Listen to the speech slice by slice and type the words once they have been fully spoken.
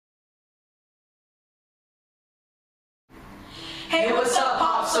Hey, what's up,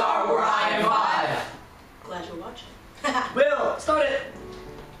 pop star? We're IM5. Glad you're watching. Will, start it.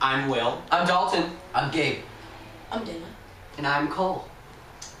 I'm Will. I'm Dalton. I'm Gabe. I'm Dana. And I'm Cole.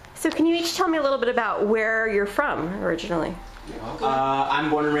 So can you each tell me a little bit about where you're from originally? I'm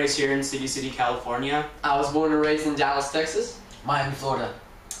born and raised here in City, California. I was born and raised in Dallas, Texas. Miami, Florida.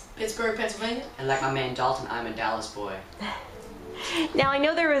 Pittsburgh, Pennsylvania. And like my man Dalton, I'm a Dallas boy. Now I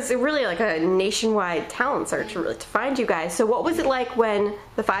know there was really like a nationwide talent search really to find you guys. So what was it like when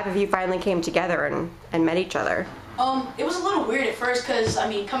the five of you finally came together and met each other? It was a little weird at first because, I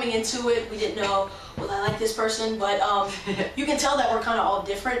mean, coming into it, we didn't know, well, I like this person, but you can tell that we're kind of all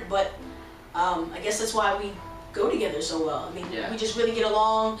different, but I guess that's why we go together so well. I mean, we just really get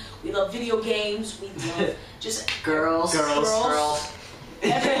along. We love video games. We love just Girls.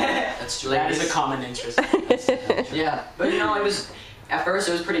 That's true. That is a common interest. Yeah, but you know, at first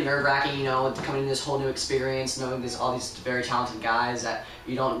it was pretty nerve-wracking, you know, coming into this whole new experience, knowing all these very talented guys that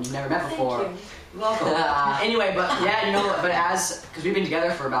you've never met before. Thank you. Welcome. Anyway, but yeah, you know, because we've been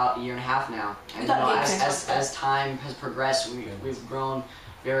together for about a year and a half now, and you know, as time has progressed, we've grown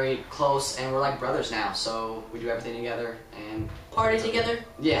very close, and we're like brothers now. So we do everything together and Party together.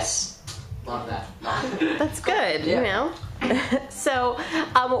 Yes, love that. That's good, you know. So,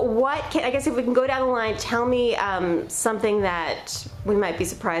 I guess if we can go down the line, tell me something that we might be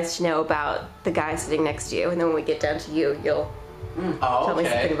surprised to know about the guy sitting next to you, and then when we get down to you, you'll tell me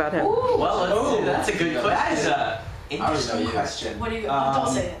something about him. Ooh, well, let's see. That's a good question. That is an interesting question. What do you? Don't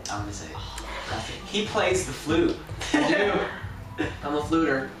say it. I'm gonna say it. He plays the flute. I do. I'm a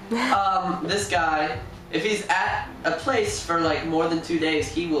fluter. This guy, if he's at a place for like more than 2 days,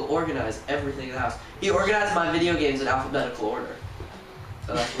 he will organize everything in the house. He organized my video games in alphabetical order.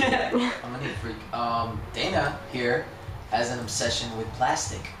 So that's what I'm a neat freak. Dana here has an obsession with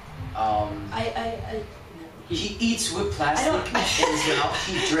plastic. He eats with plastic in his mouth.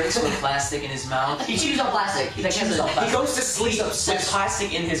 He drinks with plastic in his mouth. He chews on plastic. He chews on plastic. He goes to sleep with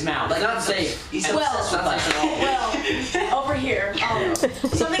plastic in his mouth. like not safe. He's obsessed with plastic. Well, over here,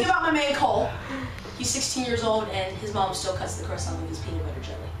 something about my man Cole. He's 16 years old and his mom still cuts the crust on with his peanut butter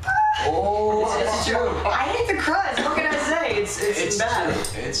jelly. Oh, it's true. I hate the crust. What can I say? It's bad.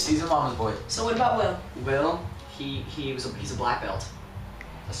 True. He's a mama's boy. So what about Will? Will, he's a black belt.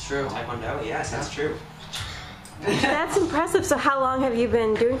 That's true. Taekwondo, yes, that's true. That's impressive. So how long have you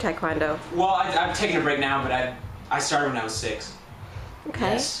been doing Taekwondo? Well, I've taken a break now, but I started when I was 6.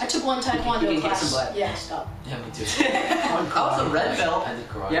 Okay. Yes. I took one Taekwondo You can get class. some butt. Yeah, stop. Yeah, me too. I was a red belt. I did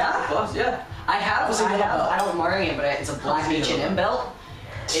karate. Yeah, close. Yeah. I don't wearing it, but it's a black H&M belt.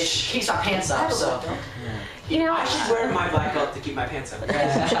 It keeps my pants up, so. You know, I should wear my black belt to keep my pants up.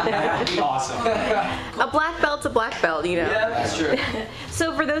 That would be awesome. a black belt's a black belt, you know. Yeah, that's true.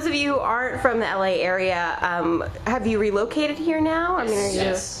 So for those of you who aren't from the LA area, have you relocated here now? I mean, are you?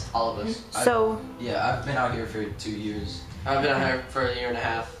 Yes, all of us. So. Yeah, I've been out here for 2 years. I've been out here for a year and a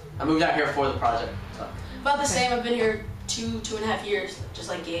half. I moved out here for the project. So. About the same. I've been here 2.5 years, just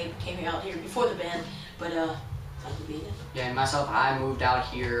like Gabe came out here before the band, but fun to be here. Yeah, and myself, I moved out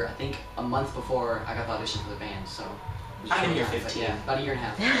here, I think, a month before I got the audition for the band, so. I've been here 15. Yeah, about a year and a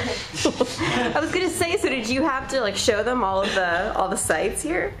half. I was gonna say, so did you have to like show them all the sites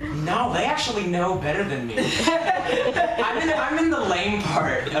here? No, they actually know better than me. I'm in the lame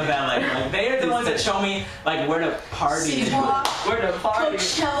part of LA. Like, they are the ones that show me like where to party. City Walk, Where to party?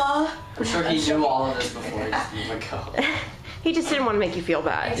 Coachella. I'm sure he knew all of this before he just moved my go. He just didn't want to make you feel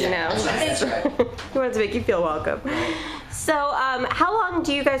bad, you know? That's right. He wanted to make you feel welcome. So, how long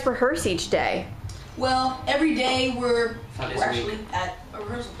do you guys rehearse each day? Well, every day we're 5 days a actually at a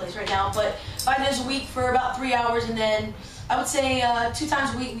rehearsal place right now, but 5 days a week for about 3 hours, and then I would say 2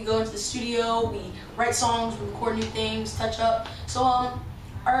 times a week we go into the studio, we write songs, we record new things, touch up. So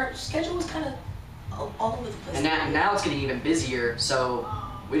our schedule is kind of all over the place. And now it's getting even busier, so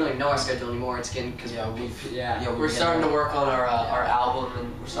we don't even know our schedule anymore. It's getting, because we're starting to work on our album,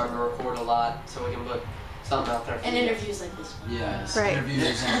 and we're starting to record a lot, so we can put something out there. And interviews like this. Yeah, Right.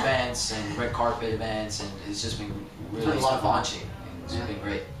 interviews and events and red carpet events, and it's just been really launching. It's been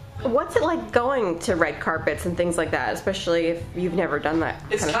great. What's it like going to red carpets and things like that, especially if you've never done that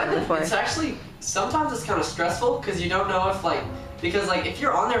It's kind of thing before? it's actually, sometimes it's kind of stressful, because you don't know if because if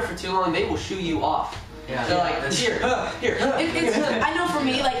you're on there for too long, they will shoo you off. Yeah, They're like, here. I know for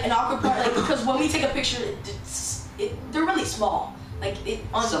me, like an awkward part, like because when we take a picture, they're really small. Like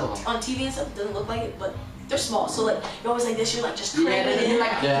on TV and stuff, it doesn't look like it, but they're small. So like you're always like this, you're like just cramming it in,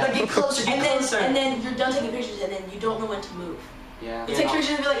 like get closer, and then you're done taking pictures, and then you don't know when to move. Yeah. You take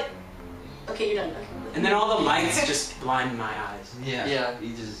pictures and be like, Okay, you're done. Okay. And then all the lights just blind my eyes. Yeah. Yeah.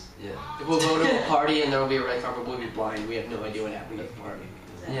 You just We'll go to a party and there will be a red carpet. We'll be blind. We have no idea what happened at the party.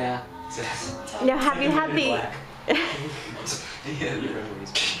 Yeah. Now, have you had the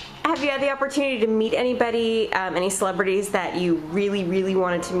have you had the opportunity to meet anybody, any celebrities that you really, really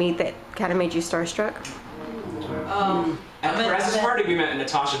wanted to meet that kind of made you starstruck? At Perez's party, we met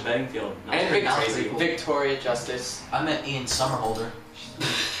Natasha Bedingfield. And Victoria Justice. I met Ian Somerhalder.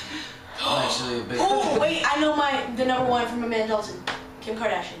 I'm actually a big. Oh wait, I know the number one from my man Dalton, Kim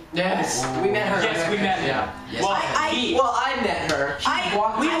Kardashian. Yes. We met her. Yes, we met her. Yeah. Yes. Well, I met her.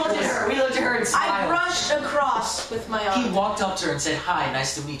 We looked at her and smiled. I brushed across with my arm. He walked up to her and said, "Hi,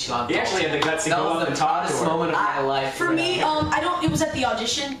 nice to meet you." I'm He actually had the guts to That go was up the and talk to proudest her. moment of my life. For me, it was at the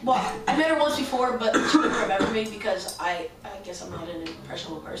audition. Well, I met her once before, but she didn't remember me because I guess I'm not an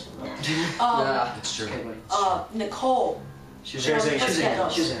impressionable person. But, Yeah. It's true. Nicole. She was Shares there. singer.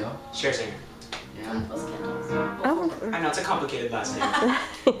 She was there. Cher singer. Yeah. Oh. I know, it's a complicated last name.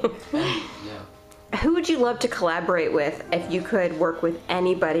 Yeah. Who would you love to collaborate with if you could work with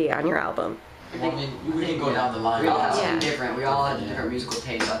anybody on your album? Well, I mean, we can go down the line. We all have Yeah. something different. We all have different musical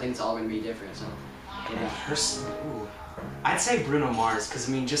tastes. So I think it's all going to be different. So. Ooh. I'd say Bruno Mars, because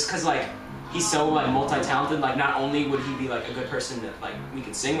I mean, just because like he's so like multi-talented. Like not only would he be like a good person that like we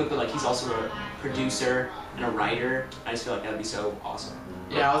could sing with, but like he's also a producer and a writer. I just feel like that'd be so awesome.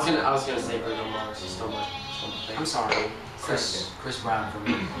 Yeah, I was gonna say Bruno Mars. So much. I'm sorry. Chris Brown for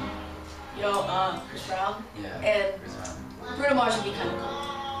me. Chris Brown. Yeah. And Chris Brown. Bruno Mars would be kind of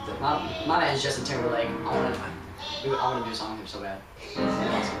cool. My man is Justin Timberlake. I want to do a song with him so bad.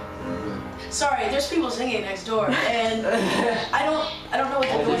 Sorry, there's people singing next door, and I don't know what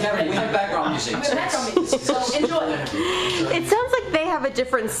they're doing. We have background music. We have background music, so enjoy. It sounds like they have a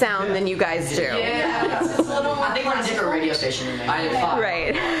different sound than you guys do. Yeah, it's a little more. I think we're on a different radio station than they IM5.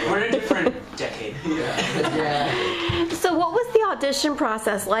 Right. We're in a different decade. Yeah. So what was the audition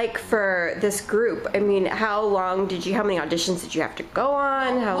process like for this group? I mean, how many auditions did you have to go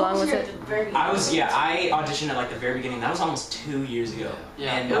on? How long was it? I auditioned at like the very beginning. That was almost 2 years ago.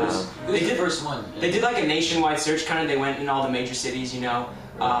 Yeah. And It was the first one. They did like a nationwide search, kind of. They went in all the major cities, you know.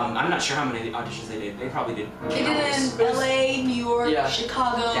 I'm not sure how many auditions they did. They probably did. They did it in LA, New York, Yeah.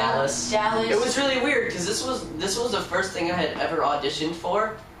 Chicago, Dallas. It was really weird because this was the first thing I had ever auditioned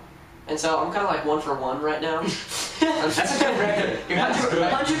for, and so I'm kind of like 1 for 1 right now. That's a good record. You're not just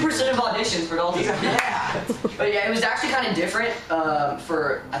good. 100% of auditions for Dalton. Yeah. But yeah, it was actually kind of different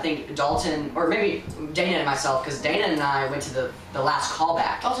for I think Dalton or maybe Dana and myself because Dana and I went to the last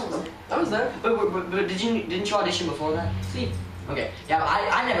callback. I was there. But didn't you audition before that? See. Okay. Yeah, but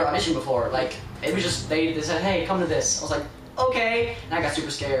I never auditioned before. Like it was just they said, hey, come to this. I was like, okay, and I got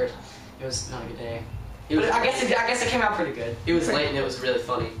super scared. It was not a good day. But I guess it came out pretty good. He was late and it was really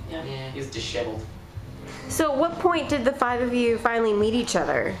funny. Yeah. He was disheveled. So at what point did the 5 of you finally meet each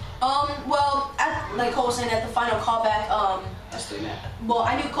other? Well, like Cole was saying, at the final callback, That's the met. well,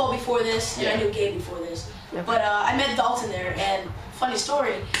 I knew Cole before this, and I knew Gabe before this. Okay. But I met Dalton there, and funny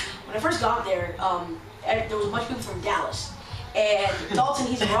story, when I first got there, there was a bunch of people from Dallas. And Dalton,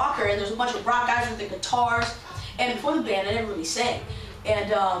 he's a rocker, and there's a bunch of rock guys with their guitars. And before the band, I never really sang.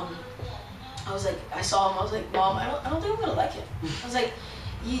 And I was like, I saw him, I was like, Mom, I don't think I'm gonna like him. I was like,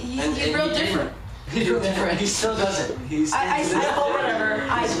 he's real different. He's real different. He still doesn't. I hope whatever.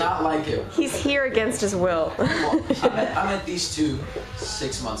 He's not like him. He's here against his will. Well, I met these two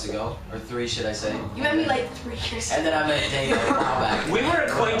 6 months ago, or 3, should I say? You met me like 3 years And ago. then I met Dana a while back. We were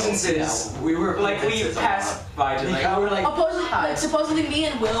acquaintances. We were Like we acquaintances a passed by to like. we were like, Supposedly me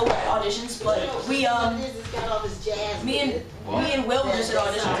and Will were at auditions, but we me and Will were just at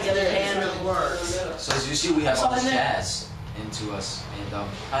auditions together, and so as you see, we have all this So, and then- jazz into us. And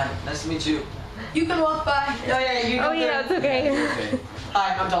hi, nice to meet you. you can walk by. Oh yeah, you. Oh yeah, it's okay. Okay.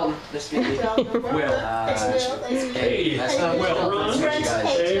 Hi, I'm Dalton. Nice to meet you. Will. Hey, nice to meet you. Will. Nice to meet you guys.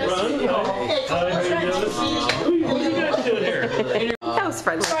 Hey, Ron. What are you guys doing here? That was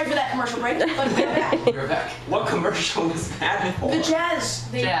friendly. Sorry for that commercial break, but we're back. We're back. What commercial was that for? The jazz.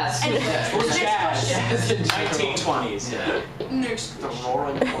 Jazz. Anyway, Yeah. It was next jazz. question. 1920s. Yeah. Next. The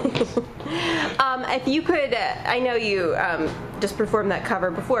roaring 20s. If you could, I know you just performed that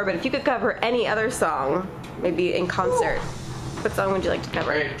cover before, but if you could cover any other song, maybe in concert, what song would you like to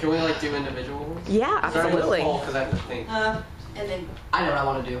cover? Wait, can we like do individual ones? Yeah, absolutely. Because I have to think. And then I know what I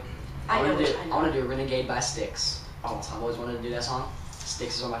want to do. I know. I want to do Renegade by Styx. Oh, I've always wanted to do that song.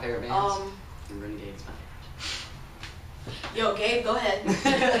 Styx is one of my favorite bands. And Renegade is my favorite. Yo, Gabe, go ahead.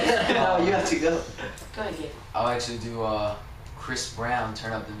 No, you have to go. Go ahead, Gabe. I'll actually do Chris Brown,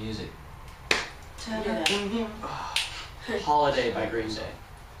 Turn Up the Music. Do that. Holiday by Green Day.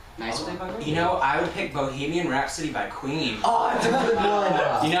 nice one. You know, I would pick Bohemian Rhapsody by Queen. Oh, that's a good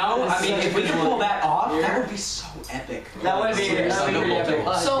one. You know, I mean, if we could pull that off, that would be so epic. That would be really epic.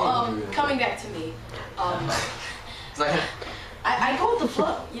 So, coming back to me, It's like, I go with the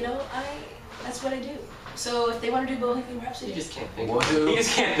flow, you know, that's what I do. So if they want to do Bohemian Rhapsody, you just can't think. You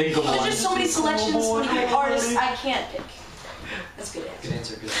just can't think of there's one. just so many selections, so many great artists, I can't pick. That's a good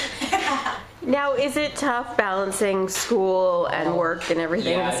answer. Good answer. Now, is it tough balancing school and work and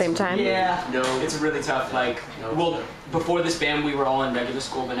everything at the same time? Yeah. No. It's really tough. Like, well, before this band, we were all in regular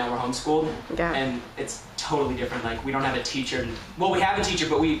school, but now we're homeschooled. Yeah. And it's totally different. Like, we don't have a teacher. Well, we have a teacher,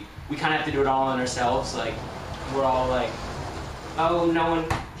 but we kind of have to do it all on ourselves. Like, we're all like, oh, no one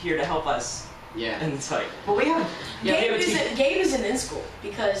here to help us. Yeah. And it's like, But we have. Yeah, Gabe isn't in school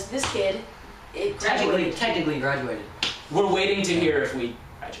because this kid, graduated. Technically graduated. we're waiting to hear if we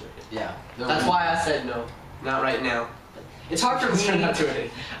graduated. Yeah. That's why I said no. Not right now. It's hard for We're me. not doing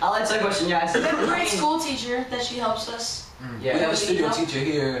it. I'll answer that question. Yeah. We have a great school teacher that she helps us. Yeah. We have a studio Yeah. teacher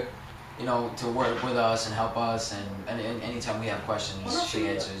here, you know, to work with us and help us, and anytime we have questions, she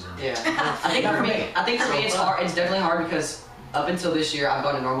answers. And Yeah. I think for me it's hard. It's definitely hard because up until this year I've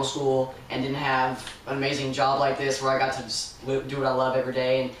gone to normal school and didn't have an amazing job like this where I got to just do what I love every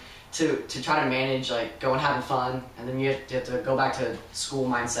day, and to try to manage like going having fun and then you have to go back to school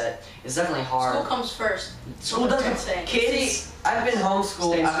mindset. It's definitely hard. School comes first. School doesn't say. Kids, I've been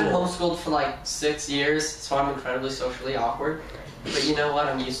homeschooled. Stay in I've been school. homeschooled for like 6 years, so I'm incredibly socially awkward. But you know what?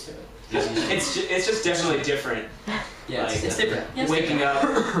 I'm used to it. It's just definitely different. Yeah, Like, It's different. Yes. Waking up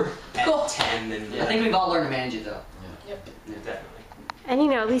at Cool. 10 and I think we've all learned to manage it though. definitely. And you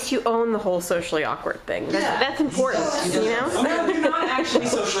know, at least you own the whole socially awkward thing. That's important, you know? No, you're not actually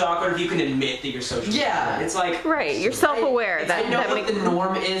socially awkward if you can admit that you're socially Yeah. awkward. It's like, Right, you're self-aware. If That I know that what makes the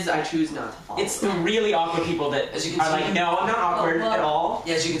norm is, I choose not to follow. it's the really awkward people that As you can are see- like, no, I'm not awkward well- at all.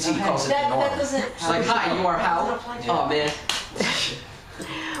 yeah, as you can see, he calls it the That norm. doesn't. It's like, hi, you are how? Oh man.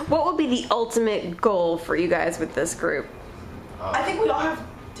 What would be the ultimate goal for you guys with this group? I think we all have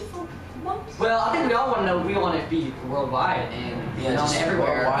different ones. Well, I think we all want to know. We want to be worldwide and be Yeah, known just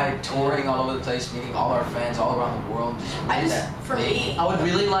everywhere. worldwide, touring all over the place, meeting all our fans all around the world. Just I do just, that. for me, I would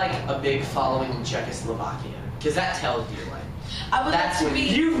really like a big following in Czechoslovakia, because that tells you like. I would like That's to when be.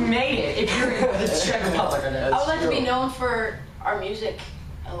 You've made it. If you're in the Czech Republic, I would like to be known for our music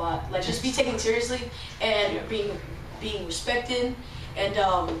a lot. Like just be taken seriously and being respected and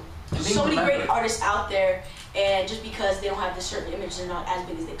being so many great remembered. artists out there. And just because they don't have this certain image, they're not as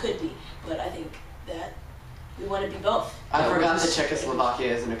big as they could be. But I think that we want to be both. I Yeah, forgot we're that just-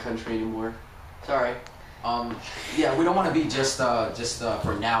 Czechoslovakia isn't a country anymore. Sorry. Yeah, we don't want to be just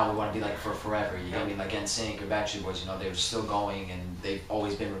for now. We want to be like for forever. You know what I mean? Like NSYNC or Backstreet Boys. You know, they're still going and they've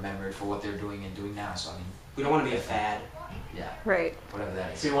always been remembered for what they're doing and doing now. So I mean, We don't want to be a fad. yeah, Right. whatever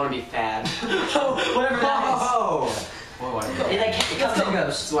that So is. you want to be fad. Whatever that is. Oh, what do I It, like, it comes and goes.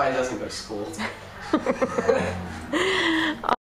 That's why he doesn't go to school.